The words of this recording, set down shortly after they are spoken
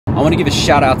I want to give a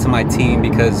shout out to my team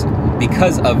because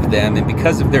of them and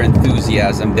because of their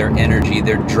enthusiasm, their energy,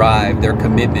 their drive, their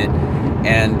commitment,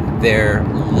 and their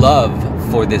love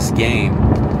for this game.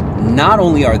 Not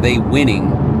only are they winning,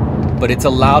 but it's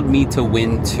allowed me to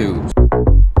win too.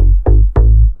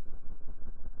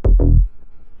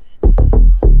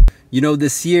 You know,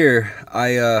 this year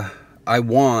I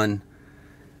won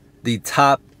the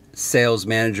top sales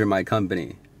manager in my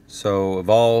company. So of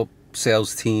all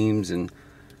sales teams and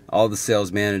all the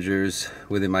sales managers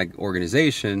within my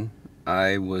organization,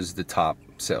 I was the top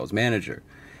sales manager.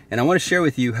 And I want to share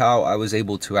with you how I was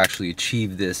able to actually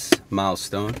achieve this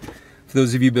milestone. For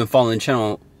those of you who've been following the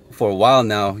channel for a while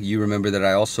now, you remember that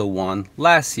I also won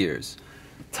last year's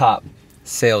top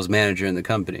sales manager in the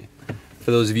company.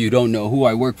 For those of you who don't know who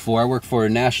I work for a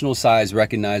national size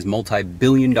recognized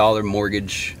multi-billion-dollar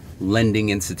mortgage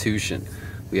lending institution.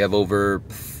 We have over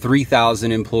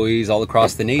 3,000 employees all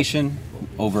across the nation,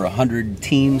 over 100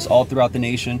 teams all throughout the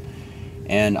nation,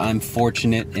 and I'm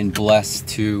fortunate and blessed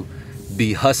to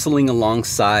be hustling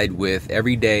alongside with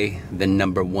every day the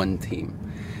 #1 team.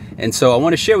 And so I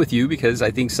want to share with you because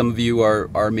I think some of you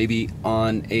are maybe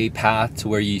on a path to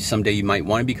where someday you might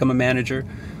want to become a manager,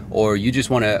 or you just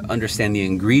want to understand the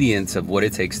ingredients of what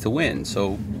it takes to win.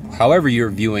 So however you're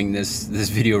viewing this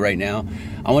video right now,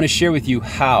 I want to share with you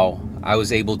how I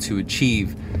was able to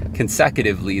achieve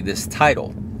consecutively this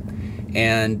title.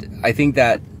 And I think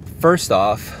that first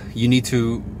off, you need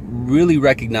to really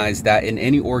recognize that in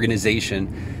any organization,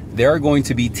 there are going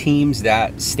to be teams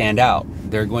that stand out.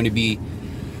 There are going to be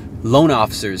loan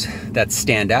officers that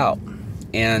stand out.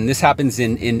 And this happens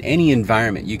in any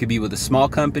environment. You could be with a small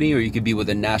company or you could be with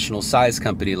a national size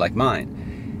company like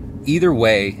mine. Either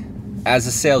way, as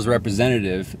a sales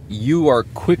representative, you are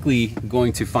quickly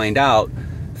going to find out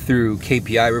through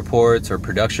KPI reports or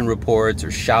production reports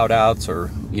or shout outs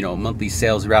or monthly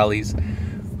sales rallies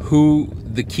who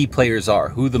the key players are,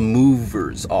 who the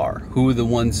movers are, who are the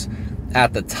ones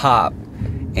at the top.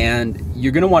 And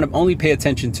you're going to want to only pay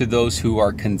attention to those who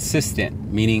are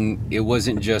consistent, meaning it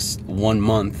wasn't just 1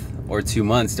 month or 2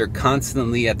 months. They're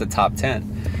constantly at the top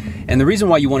 10. And the reason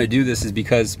why you want to do this is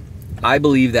because I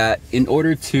believe that in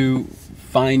order to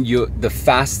find the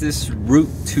fastest route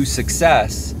to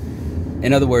success,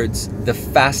 in other words, the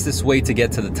fastest way to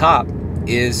get to the top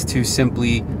is to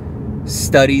simply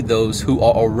study those who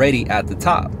are already at the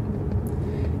top.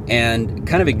 And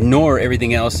kind of ignore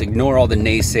everything else, ignore all the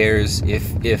naysayers.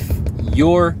 If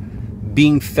you're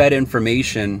being fed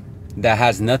information that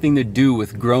has nothing to do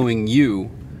with growing you,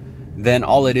 then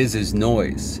all it is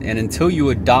noise. And until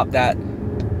you adopt that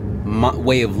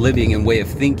way of living and way of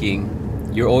thinking,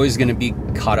 you're always going to be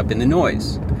caught up in the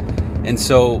noise. And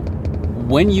so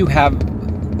when you have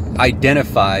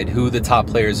identified who the top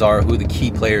players are, who the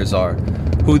key players are,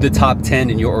 who the top 10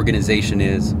 in your organization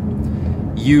is,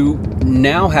 you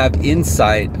now have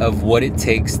insight of what it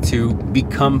takes to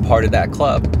become part of that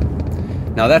club.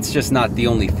 Now, that's just not the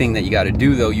only thing that you got to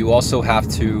do, though. You also have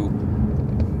to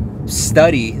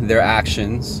study their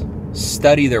actions,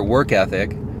 study their work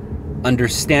ethic,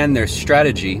 understand their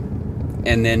strategy,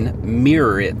 and then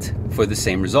mirror it for the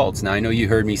same results. Now, I know you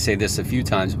heard me say this a few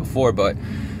times before, but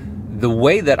the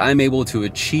way that I'm able to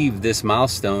achieve this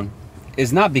milestone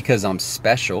is not because I'm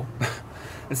special.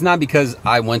 It's not because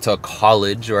I went to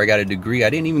college or I got a degree. I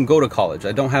didn't even go to college.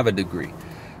 I don't have a degree.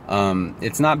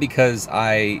 It's not because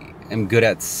I am good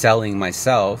at selling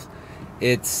myself.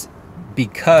 It's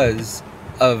because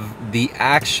of the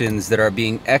actions that are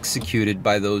being executed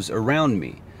by those around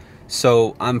me.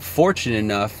 So I'm fortunate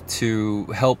enough to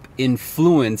help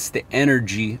influence the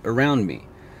energy around me.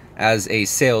 As a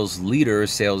sales leader,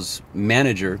 sales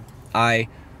manager, I'm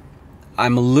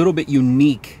a little bit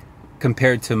unique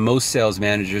compared to most sales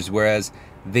managers, whereas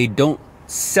they don't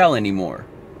sell anymore.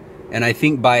 And I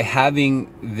think by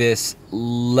having this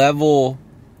level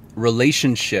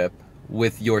relationship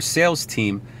with your sales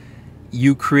team,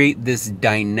 you create this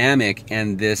dynamic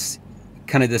and this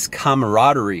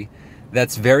camaraderie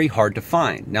that's very hard to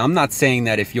find. Now, I'm not saying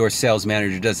that if your sales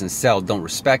manager doesn't sell, don't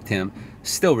respect him.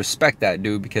 Still respect that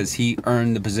dude because he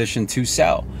earned the position to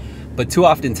sell. But too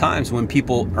often times when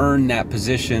people earn that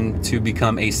position to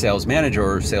become a sales manager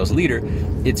or sales leader,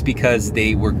 it's because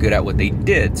they were good at what they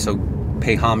did. So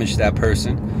pay homage to that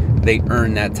person. They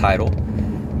earn that title.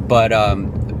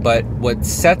 But what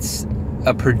sets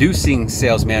a producing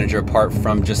sales manager apart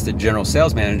from just a general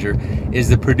sales manager is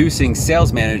the producing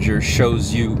sales manager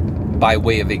shows you by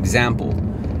way of example,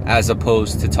 as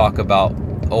opposed to talk about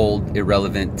old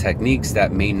irrelevant techniques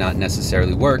that may not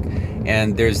necessarily work.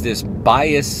 And there's this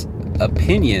bias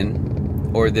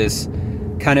opinion or this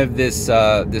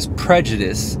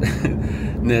prejudice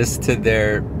faithfulness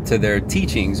to their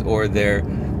teachings or their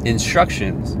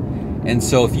instructions. And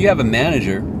so if you have a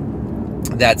manager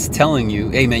that's telling you,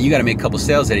 hey man, you got to make a couple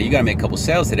sales today, you got to make a couple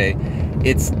sales today,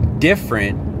 it's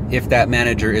different if that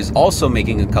manager is also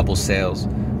making a couple sales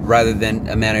rather than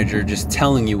a manager just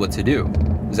telling you what to do.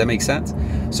 Does that make sense?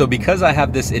 So because I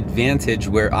have this advantage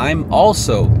where I'm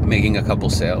also making a couple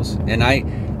sales, and I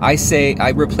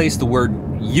replace the word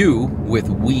you with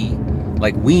we,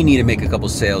 like we need to make a couple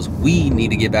sales, we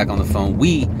need to get back on the phone,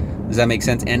 does that make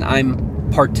sense? And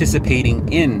I'm participating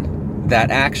in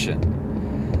that action.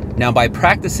 Now, by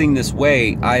practicing this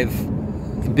way,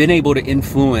 I've been able to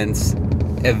influence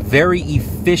a very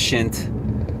efficient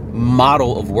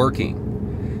model of working,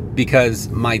 because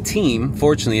my team,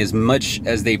 fortunately, as much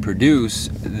as they produce,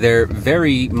 they're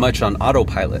very much on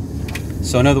autopilot.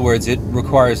 So in other words, it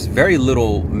requires very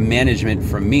little management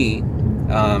from me,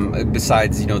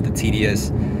 besides, the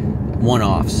tedious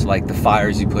one-offs like the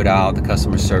fires you put out, the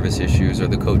customer service issues, or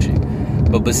the coaching.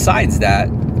 But besides that,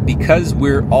 because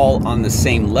we're all on the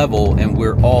same level and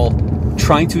we're all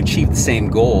trying to achieve the same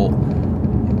goal,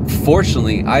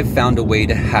 fortunately, I've found a way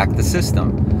to hack the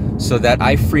system so that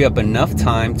I free up enough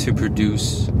time to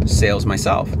produce sales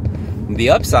myself. The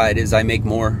upside is I make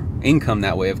more income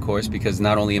that way, of course, because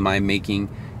not only am I making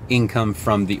income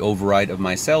from the override of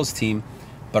my sales team,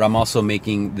 but I'm also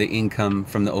making the income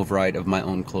from the override of my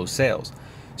own closed sales.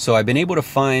 So I've been able to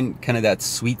find kind of that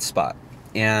sweet spot.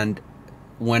 And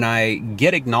when I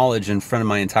get acknowledged in front of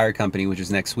my entire company, which is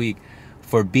next week,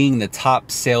 for being the top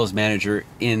sales manager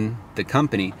in the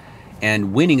company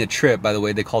and winning a trip, by the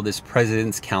way, they call this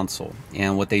President's Council.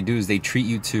 And what they do is they treat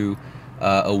you to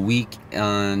a week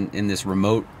in this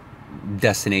remote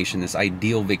destination, this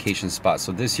ideal vacation spot.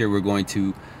 So this year we're going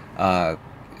to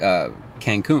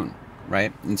Cancun,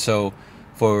 right? And so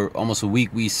for almost a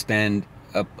week we spend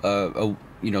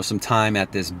some time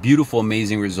at this beautiful,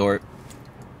 amazing resort,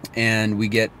 and we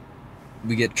get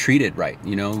treated right.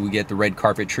 We get the red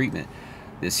carpet treatment.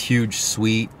 This huge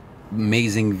suite,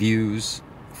 amazing views,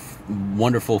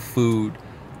 wonderful food,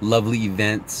 lovely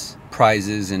events,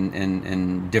 prizes,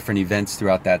 and different events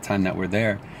throughout that time that we're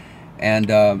there.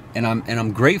 And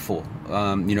I'm grateful.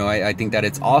 I think that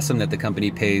it's awesome that the company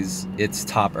pays its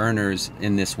top earners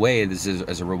in this way. This is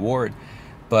as a reward.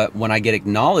 But when I get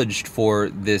acknowledged for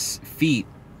this feat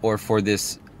or for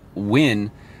this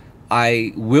win,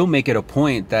 I will make it a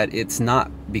point that it's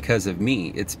not because of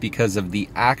me. It's because of the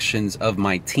actions of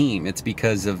my team. It's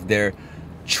because of their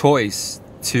choice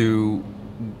to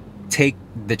take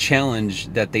the challenge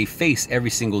that they face every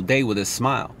single day with a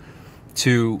smile,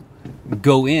 to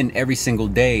go in every single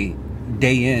day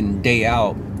in, day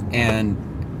out,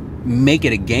 and make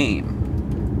it a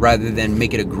game rather than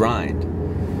make it a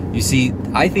grind. You see,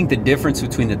 I think the difference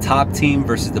between the top team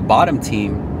versus the bottom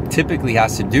team typically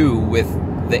has to do with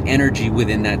the energy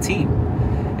within that team.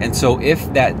 And so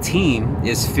if that team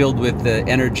is filled with the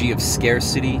energy of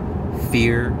scarcity,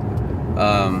 fear,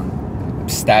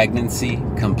 stagnancy,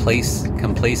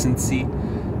 complacency,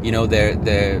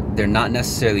 they're not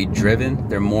necessarily driven,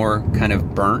 they're more kind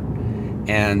of burnt,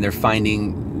 and they're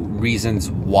finding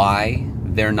reasons why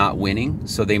they're not winning.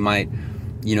 So they might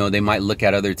look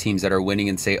at other teams that are winning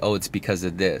and say, oh, it's because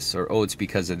of this, or oh, it's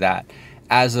because of that,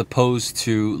 as opposed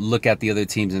to look at the other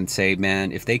teams and say,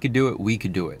 man, if they could do it, we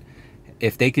could do it.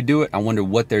 If they could do it, I wonder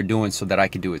what they're doing so that I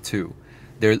could do it too.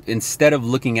 Instead of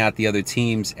looking at the other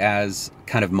teams as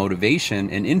kind of motivation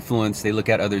and influence, they look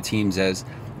at other teams as,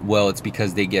 well, it's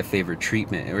because they get favored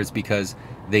treatment, or it's because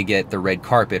they get the red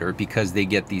carpet, or because they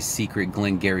get these secret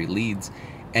Glengarry leads.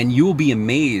 And you will be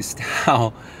amazed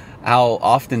how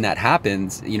often that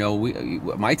happens.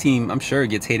 My team, I'm sure,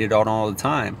 gets hated on all the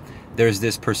time. There's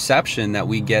this perception that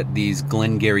we get these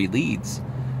Glengarry leads,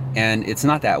 and it's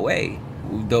not that way.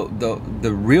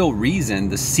 The real reason,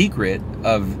 the secret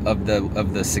of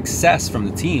the success from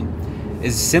the team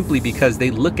is simply because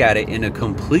they look at it in a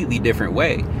completely different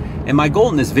way. And my goal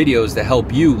in this video is to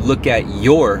help you look at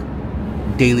your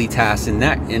daily tasks in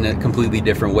a completely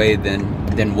different way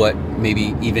than what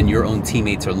maybe even your own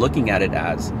teammates are looking at it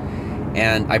as.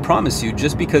 And I promise you,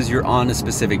 just because you're on a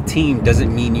specific team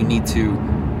doesn't mean you need to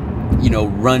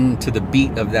run to the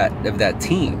beat of that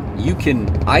team. You can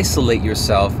isolate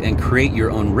yourself and create your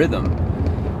own rhythm.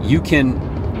 You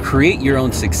can create your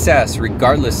own success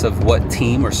regardless of what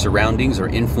team or surroundings or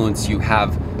influence you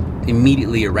have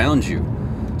immediately around you.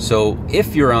 So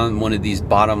if you're on one of these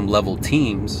bottom level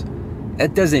teams,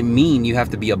 that doesn't mean you have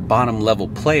to be a bottom level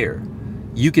player.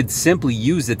 You could simply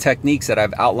use the techniques that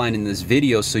I've outlined in this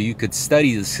video so you could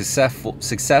study the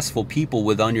successful people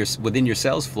within your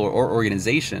sales floor or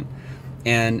organization,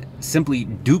 and simply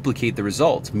duplicate the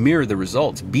results, mirror the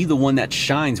results, be the one that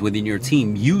shines within your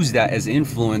team. Use that as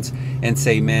influence and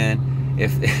say, man,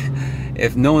 if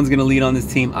if no one's gonna lead on this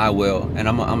team, I will, and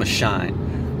I'm a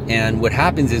shine. And what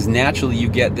happens is naturally you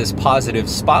get this positive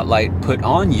spotlight put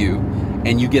on you,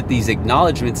 and you get these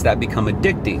acknowledgments that become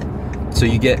addicting. So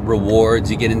you get rewards,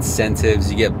 you get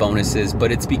incentives, you get bonuses,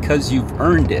 but it's because you've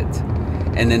earned it.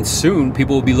 And then soon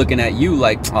people will be looking at you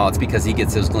like, oh, it's because he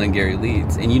gets those Glengarry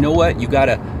leads. And you know what? You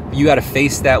gotta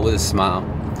face that with a smile,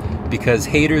 because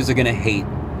haters are gonna hate.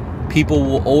 People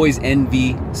will always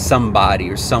envy somebody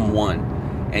or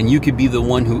someone, and you could be the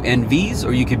one who envies,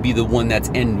 or you could be the one that's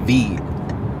envied.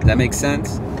 Does that make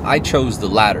sense? I chose the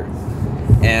latter.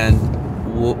 And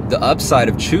the upside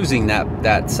of choosing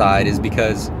that side is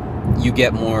because you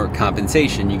get more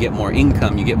compensation, you get more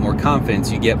income, you get more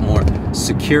confidence, you get more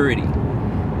security.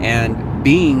 And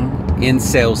being in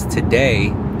sales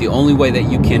today, the only way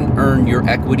that you can earn your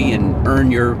equity and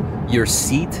earn your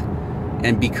seat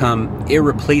and become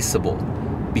irreplaceable,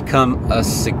 become a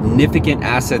significant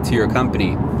asset to your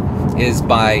company, is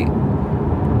by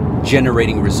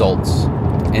generating results.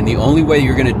 And the only way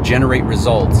you're going to generate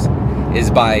results is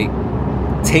by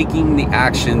taking the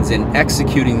actions and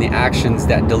executing the actions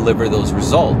that deliver those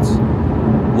results.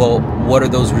 Well, what are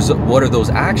those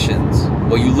actions?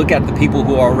 Well, you look at the people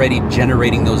who are already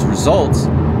generating those results,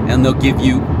 and they'll give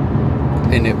you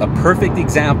a perfect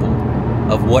example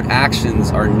of what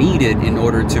actions are needed in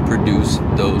order to produce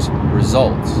those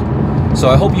results. So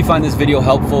I hope you find this video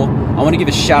helpful. I want to give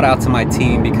a shout out to my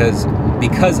team, because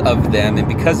of them and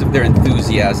because of their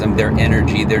enthusiasm, their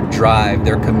energy, their drive,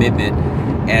 their commitment,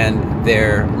 and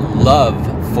their love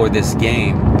for this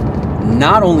game.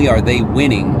 Not only are they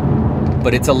winning,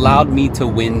 but it's allowed me to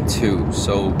win too.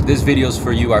 So this video's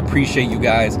for you. I appreciate you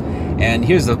guys. And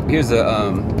here's a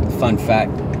fun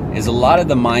fact, is a lot of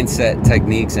the mindset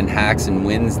techniques and hacks and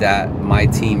wins that my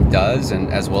team does,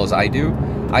 and as well as I do,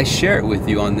 I share it with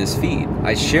you on this feed.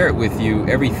 I share it with you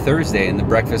every Thursday in the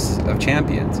Breakfast of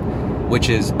Champions, which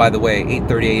is, by the way,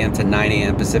 8:30 a.m. to 9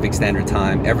 a.m. Pacific Standard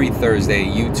Time every Thursday.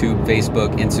 YouTube,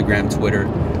 Facebook, Instagram, Twitter.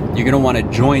 You're going to want to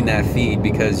join that feed,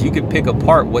 because you could pick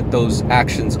apart what those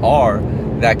actions are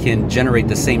that can generate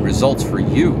the same results for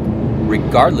you,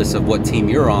 regardless of what team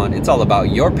you're on. It's all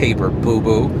about your paper,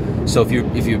 boo-boo. So if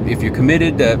you're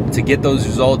committed to get those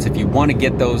results, if you want to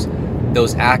get those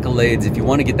accolades, if you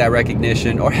want to get that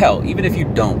recognition, or hell, even if you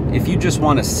don't, if you just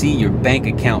want to see your bank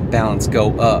account balance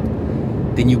go up,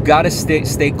 then you got to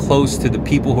stay close to the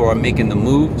people who are making the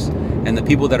moves. And the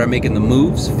people that are making the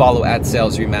moves, follow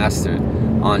 @Sales Remastered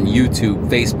on YouTube,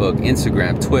 Facebook,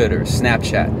 Instagram, Twitter,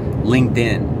 Snapchat,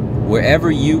 LinkedIn.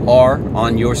 Wherever you are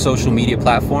on your social media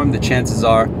platform, the chances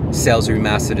are Sales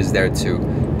Remastered is there too.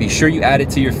 Be sure you add it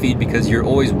to your feed, because you're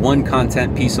always one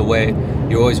content piece away,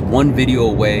 you're always one video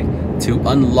away to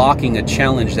unlocking a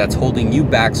challenge that's holding you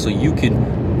back, so you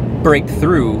can break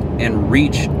through and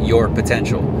reach your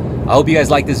potential. I hope you guys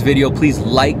like this video. Please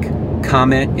like,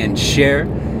 comment, and share.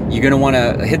 You're going to want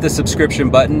to hit the subscription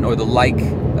button or the like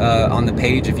on the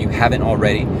page if you haven't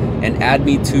already, and add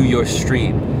me to your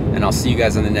stream. And I'll see you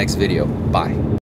guys in the next video. Bye.